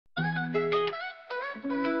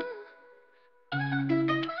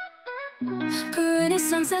Pretty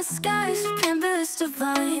sunset skies, canvas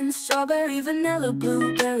divine. Strawberry, vanilla,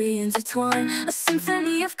 blueberry intertwine. A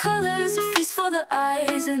symphony of colors, a feast for the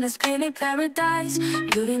eyes. In this painted paradise,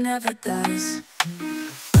 beauty never dies.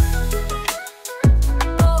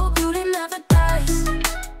 Oh, beauty never dies.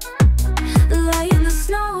 Lie in the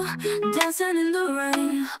snow, dancing in the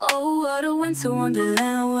rain. Oh, what a winter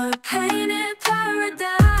wonderland. What a painted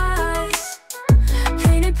paradise.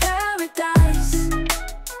 Painted paradise.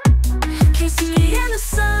 Kiss me in the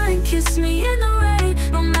sun, kiss me in the rain.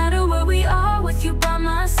 No matter where we are, with you by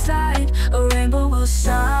my side, a rainbow will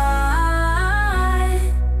shine.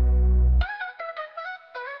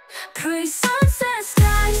 Pretty sunset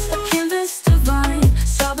skies, a canvas divine.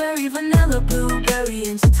 Strawberry, vanilla, blueberry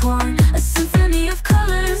intertwine. A symphony of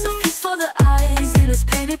colors, a feast for the eyes. In this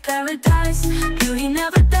painted paradise, beauty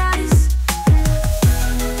never dies.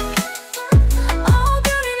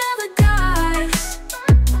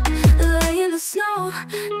 Snow,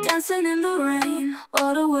 dancing in the rain.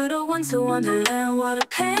 What a widow winter wonderland. What a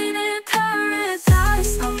painted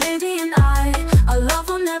paradise. My baby and I, our love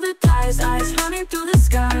will never die. Eyes running through the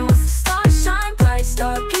sky, with the stars shine bright.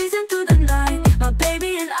 Stargazing through the night. My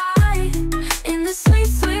baby and I, in the sweet,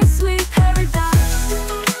 sweet, sweet paradise.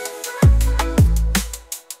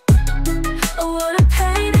 Oh, what a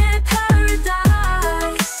painted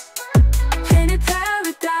paradise. Painted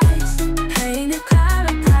paradise. Painted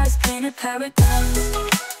paradise. Painted paradise.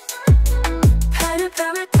 Painted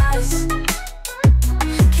paradise.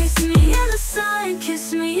 Kiss me in the sun,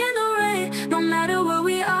 kiss me in the rain. No matter where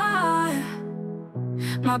we are,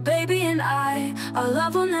 my baby and I, our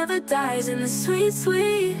love will never die. In the sweet,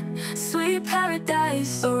 sweet, sweet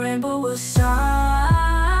paradise, a rainbow will shine.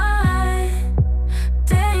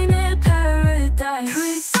 Painted paradise.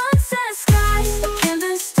 Pretty sunset skies, a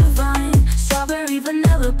canvas divine. Strawberry,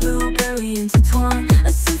 vanilla, blueberry intertwine.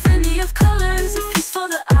 A symphony of colors, a feast for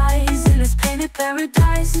the eyes. In this painted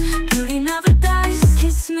paradise, beauty never dies.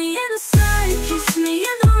 Kiss me in the sun, kiss me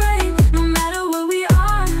in the rain. No matter where we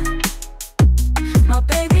are, my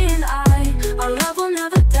baby and I, our love will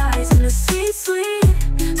never die. In the sweet, sweet,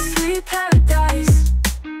 sweet paradise.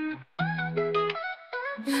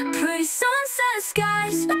 Pretty sunset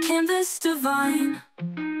skies, a canvas divine.